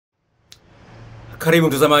Karibu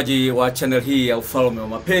mtazamaji wa channel hii ya Ufalme wa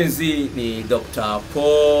Mapenzi. Ni Dr.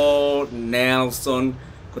 Paul Nelson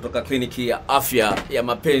kutoka kliniki ya afya ya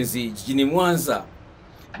mapenzi jijini Mwanza.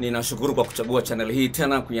 Ninashukuru kwa kuchagua channel hii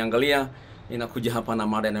tena kuiangalia. Ninakuja hapa na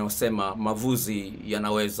mada inayosema mavuzi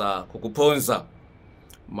yanaweza kukuponza.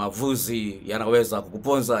 Mavuzi yanaweza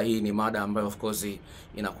kukuponza. Hii ni mada ambayo of course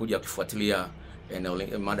inakuja kufuatilia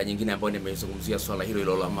mada nyingine ambayo nimezungumzia swala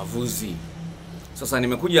hilo la mavuzi. Sasa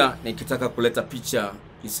nimekuja nikitaka kuleta picha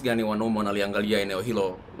jinsi gani wanaume wanaliangalia eneo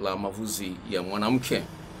hilo la mavuzi ya mwanamke.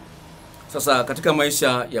 Sasa katika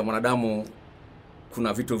maisha ya mwanadamu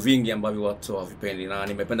kuna vitu vingi ambavyo watu havipendi, na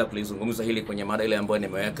nimependa kulizungumza hili kwenye mada ile ambayo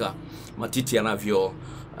nimeweka matiti yanavyo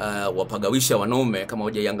wapagawisha wanaume. Kama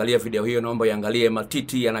hujaiangalia video hiyo, naomba iangalie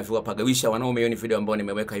matiti yanavyowapagawisha wanaume. Hiyo ni video ambayo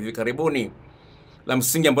nimeweka hivi karibuni. La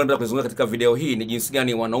msingi ambalo nataka kuzungumza katika video hii ni jinsi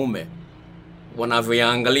gani wanaume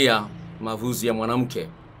wanavyoangalia mavuzi ya mwanamke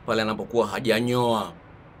pale anapokuwa hajanyoa.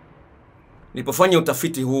 Nilipofanya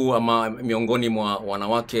utafiti huu ama miongoni mwa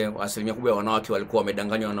wanawake, asilimia kubwa ya wanawake walikuwa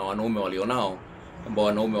wamedanganywa na wanaume walionao, ambao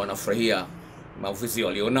wanaume wanafurahia mavuzi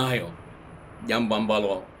walionayo, jambo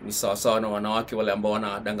ambalo ni sawa sawa na wanawake wale ambao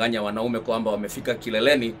wanadanganya wanaume kwamba wamefika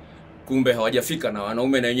kileleni, kumbe hawajafika, na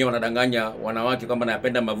wanaume na wenyewe wanadanganya wanawake kwamba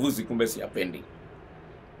nayapenda mavuzi, kumbe siyapendi.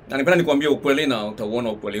 Na nipenda nikwambie ukweli, na utauona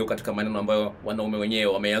ukweli huu katika maneno ambayo wanaume wenyewe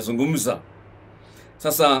wameyazungumza.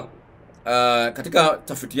 Sasa katika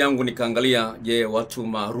tafiti yangu nikaangalia, je, watu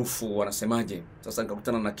maarufu wanasemaje? Sasa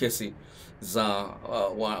nikakutana na kesi za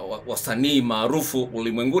wasanii maarufu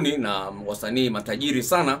ulimwenguni na wasanii matajiri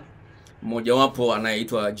sana. Mmoja wapo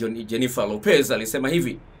anayeitwa Jennifer Lopez alisema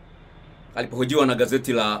hivi alipohojiwa na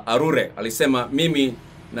gazeti la Arure. Alisema, mimi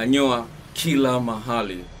nanyoa kila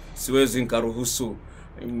mahali, siwezi nikaruhusu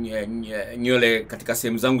nywele katika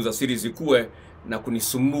sehemu zangu za siri zikue na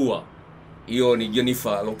kunisumbua. Hiyo ni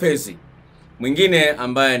Jennifer Lopez. Mwingine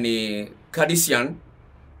ambaye ni Kardashian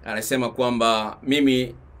anasema kwamba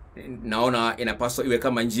mimi naona inapaswa iwe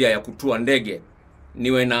kama njia ya kutua ndege,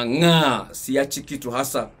 niwe na ng'aa, siachi kitu,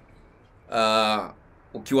 hasa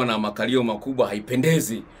ukiwa na makalio makubwa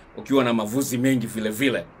haipendezi, ukiwa na mavuzi mengi vile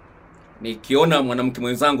vile. Nikiona mwanamke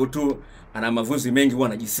mwenzangu tu ana mavuzi mengi huwa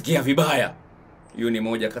najisikia vibaya. Hiyo ni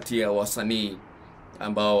moja kati ya wasanii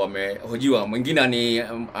ambao wamehojiwa. Mwingine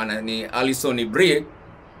ni Alison Brie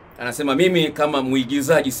anasema, mimi kama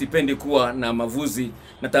muigizaji sipendi kuwa na mavuzi,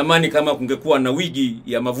 natamani kama kungekuwa na wigi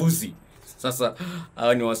ya mavuzi. Sasa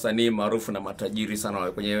hao ni wasanii maarufu na matajiri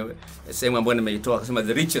sana kwenye sehemu ambayo nimeitoa, akasema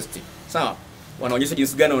the richest. Sawa, wanaonyesha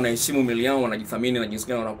jinsi gani wanaheshimu mili yao, wanajithamini, na jinsi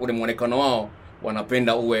gani ule muonekano wao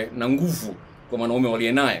wanapenda uwe na nguvu kwa wanaume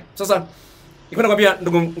waliye naye. Sasa niko nakwambia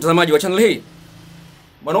ndugu mtazamaji wa channel hii,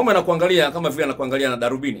 mwanaume anakuangalia kama vile anakuangalia na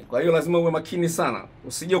darubini. Kwa hiyo lazima uwe makini sana.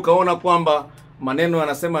 Usije ukaona kwamba maneno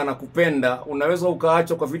anasema anakupenda, unaweza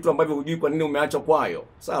ukaachwa kwa vitu ambavyo hujui kwa nini umeachwa kwayo.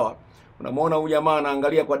 Sawa? Unamwona huyu jamaa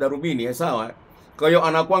anaangalia kwa darubini, sawa? Kwa hiyo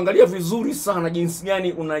anakuangalia vizuri sana jinsi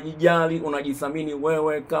gani unajijali, unajithamini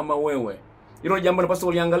wewe kama wewe. Hilo ni jambo linapaswa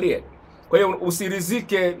uliangalie. Kwa hiyo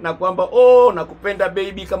usirizike na kwamba nakupenda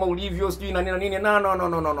baby kama ulivyo sijui na nini.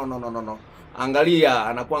 No. Angalia,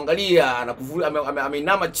 anakuangalia,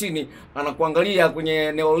 ameinama chini, anakuangalia kwenye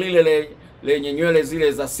eneo lile lenye nywele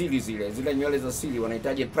zile za siri, zile nywele za siri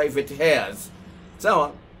wanahitaji private hairs.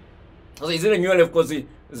 Sawa? Sasa zile nywele of course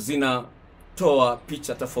zinatoa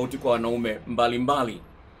picha tofauti kwa wanaume mbalimbali.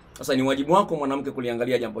 Sasa ni wajibu wako mwanamke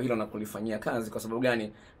kuliangalia jambo hilo na kulifanyia kazi. Kwa sababu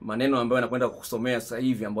gani? Maneno ambayo anakwenda kukusomea sasa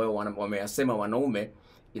hivi ambayo wameyasema wanaume,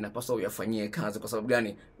 inapaswa uyafanyie kazi. Kwa sababu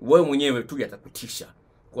gani? Wewe mwenyewe tu yatakutisha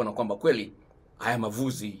kuona kwamba kweli haya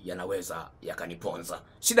mavuzi yanaweza yakaniponza.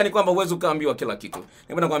 Shida ni kwamba huwezi ukaambiwa kila kitu.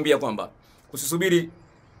 Napenda kuambia kwamba usisubiri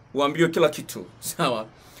uambiwe kila kitu. Sawa?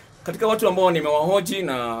 Katika watu ambao nimewahoji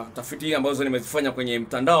na tafiti ambazo nimezifanya kwenye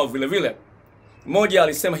mtandao vile vile, mmoja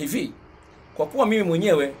alisema hivi, kwa kuwa mimi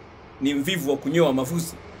mwenyewe ni mvivu wa kunyoa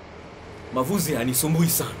mavuzi hanisumbui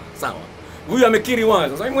sana. Sawa? Huyu amekiri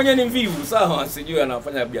wazi. Sasa mimi mwenyewe ni mvivu, sawa, sijui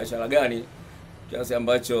anafanya biashara gani kiasi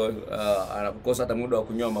ambacho anakosa hata muda wa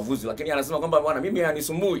kunyoa mavuzi, lakini anasema kwamba bwana, mimi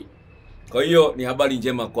hanisumbui. Kwa hiyo ni habari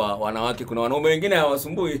njema kwa wanawake. Kuna wanaume wengine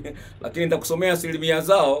hawasumbui, lakini nitakusomea asilimia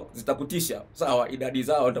zao zitakutisha. Sawa, idadi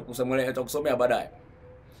zao nitakusomea baadaye.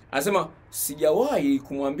 Anasema, sijawahi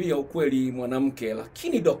kumwambia ukweli mwanamke,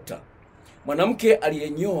 lakini dokta, mwanamke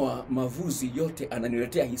aliyenyoa mavuzi yote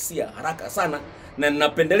ananiletea hisia haraka sana, na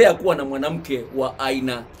ninapendelea kuwa na mwanamke wa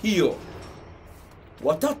aina hiyo.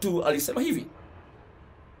 Watatu alisema hivi,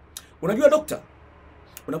 unajua dokta,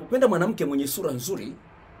 unapopenda mwanamke mwenye sura nzuri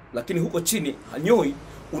lakini huko chini hanyoi,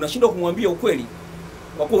 unashindwa kumwambia ukweli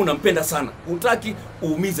kwa kuwa unampenda sana, hutaki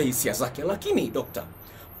uumize hisia zake. Lakini dokta,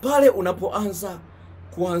 pale unapoanza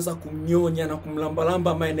kuanza kumnyonya na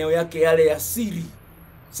kumlambalamba maeneo yake yale ya siri.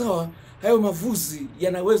 Sawa, hayo mavuzi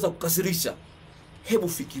yanaweza kukasirisha. Hebu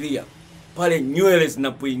fikiria pale nywele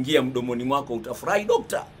zinapoingia mdomoni mwako, utafurahi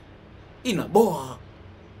dokta? Inaboa.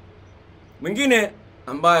 Mwingine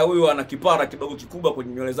ambaye huyu ana kipara kidogo kikubwa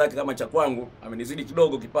kwenye nywele zake kama cha kwangu, amenizidi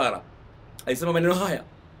kidogo kipara, alisema maneno haya: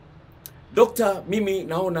 dokta, mimi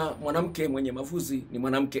naona mwanamke mwenye mavuzi ni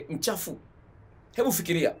mwanamke mchafu. Hebu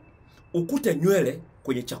fikiria ukute nywele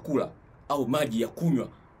kwenye chakula au maji ya kunywa,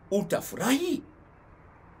 utafurahi?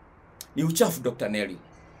 Ni uchafu Dr. Nelly,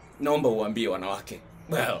 naomba uambie wanawake.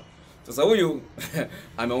 Well, sasa huyu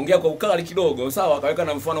ameongea kwa ukali kidogo, sawa, akaweka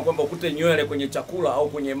na mfano kwamba ukute nywele kwenye chakula au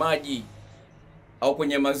kwenye maji au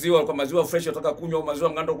kwenye maziwa, kwa maziwa fresh unataka kunywa au maziwa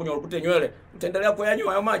mgando kunywa, ukute nywele, utaendelea kuyanywa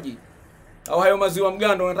hayo maji? Au hayo maziwa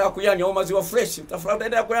mgando unataka kuyanywa au maziwa fresh, utafurahi,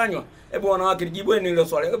 utaendelea kuyanywa? Hebu wanawake nijibweni hilo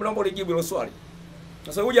swali. Hebu naomba ulijibu hilo swali.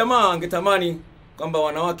 Sasa huyu jamaa angetamani kwamba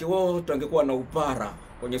wanawake wote wangekuwa na upara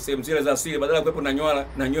kwenye sehemu zile za asili, badala ya kuwepo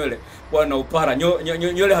na nywele kwa na upara,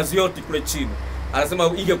 nywele hazioti kule chini.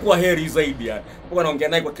 Anasema ingekuwa heri zaidi yani. Kwa naongea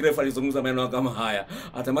naye kwa kirefu, alizungumza maneno kama haya.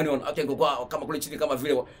 Atamani wanawake ingekuwa kama kule chini, kama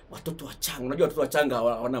vile watoto wachanga. Unajua watoto wachanga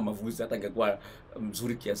hawana mavuzi, hata ingekuwa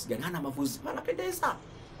mzuri kiasi gani hana mavuzi, anapendeza.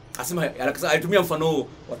 Asema alitumia mfano huo,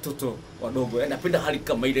 watoto wadogo. Yaani napenda hali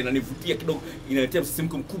kama ile, inanivutia kidogo, inaletea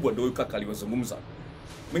msisimko mkubwa, ndio huyu kaka alivyozungumza.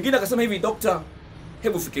 Mwingine akasema hivi: dokta,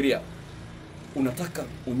 hebu fikiria unataka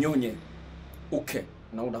unyonye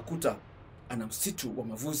na unakuta ana msitu wa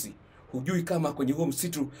mavuzi. Hujui kama kwenye huo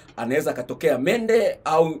msitu anaweza katokea mende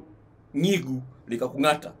au nyigu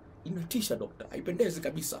likakung'ata. Inatisha dokta, haipendezi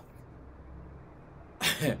kabisa.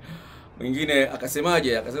 Mwingine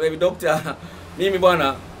akasemaje? Akasema hivi: dokta, mimi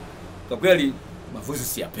bwana, kwa kweli mavuzi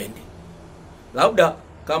siyapendi. Labda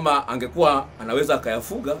kama angekuwa anaweza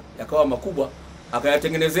akayafuga yakawa makubwa,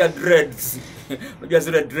 akayatengenezea dreads. Unajua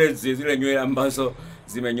zile dreads, zile nywele ambazo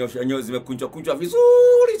zimenyosha zimekunjwa vizuri.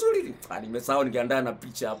 Nimesahau nikiandaa na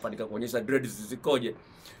picha hapa nikakuonyesha dreads zikoje.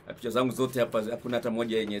 Na picha zangu zote hapa hakuna hata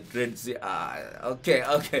moja yenye dreads. Okay.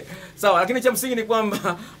 Sawa, lakini cha msingi ni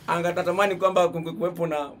kwamba angatamani kwamba kungekuwepo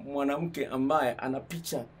na mwanamke ambaye ana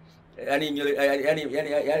picha,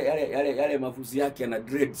 yale mavuzi yake yana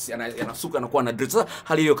dreads, yanasuka na kuwa na dreads. Sasa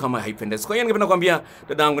hali hiyo kama haipendezi. Kwa hiyo ningependa kuambia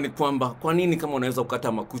dadangu ni kwamba kwa nini kama unaweza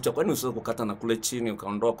kukata makucha, kwa nini usiweze kukata na kule chini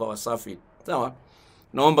ukaondoa kwa wasafi? Sawa?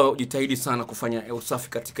 Naomba ujitahidi sana kufanya usafi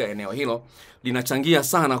katika eneo hilo. Linachangia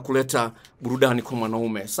sana kuleta burudani kwa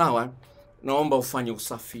mwanaume. Sawa? Naomba ufanye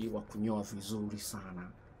usafi wa kunyoa vizuri sana.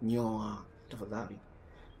 Nyoa tafadhali.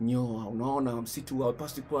 Nyoa. Unaona msitu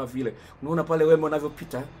haupasi kuwa vile. Unaona pale wembe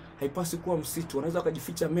unavyopita, haipasi kuwa msitu. Unaweza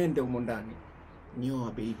kujificha mende humo ndani. Nyoa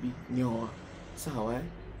baby, nyoa. Sawa eh?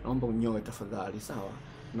 Naomba unyoe tafadhali, sawa?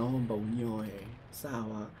 Naomba unyoe.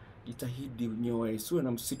 Sawa? Jitahidi unyoe. Siwe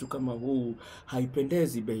na msitu kama huu.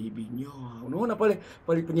 Haipendezi baby, nyoa. Unaona pale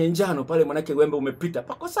kwenye njano pale, manake wembe umepita.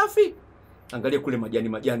 Pako safi. Angalia kule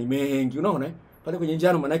majani mengi, unaona eh? Pale kwenye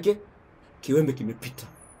njano manake kiwembe kimepita.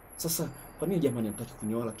 Sasa kwa nini jamani hamtaki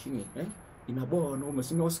kunyoa? Lakini inaboa wanaume.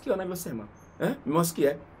 Si mmewasikia wanavyosema?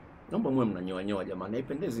 Mmewasikia? Naomba muwe mnanyoa jamani.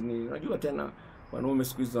 Haipendezi. Ni unajua tena wanaume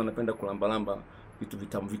siku hizi wanapenda kulambalamba vitu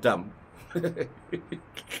vitamu.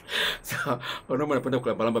 Sawa, wanaume wanapenda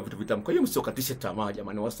kulambalamba vitu vitamu. Kwa hiyo msiokatishe tamaa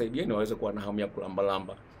jamani, wasaidieni waweze kuwa na hamu ya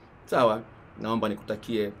kulambalamba. Sawa? Naomba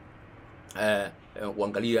nikutakie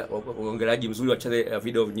uangaliaji mzuri wa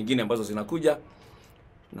video nyingine ambazo zinakuja.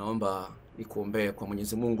 Naomba nikuombee kwa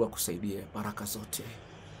Mwenyezi Mungu akusaidie baraka zote.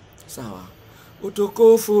 Sawa?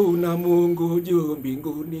 Utukufu na Mungu juu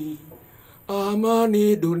mbinguni,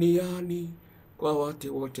 amani duniani kwa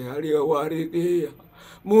watu wote aliowaridhia.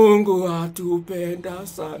 Mungu atupenda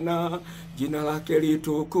sana, jina lake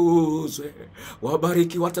litukuzwe.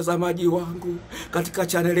 Wabariki watazamaji wangu katika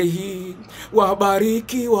chaneli hii,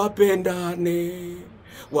 wabariki,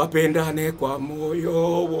 wapendane kwa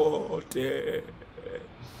moyo wote.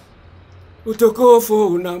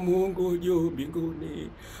 Utukufu na Mungu juu mbinguni,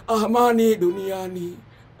 amani duniani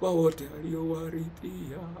kwa wote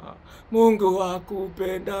aliowaridhia. Mungu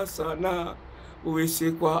akupenda sana,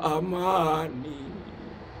 uishi kwa amani.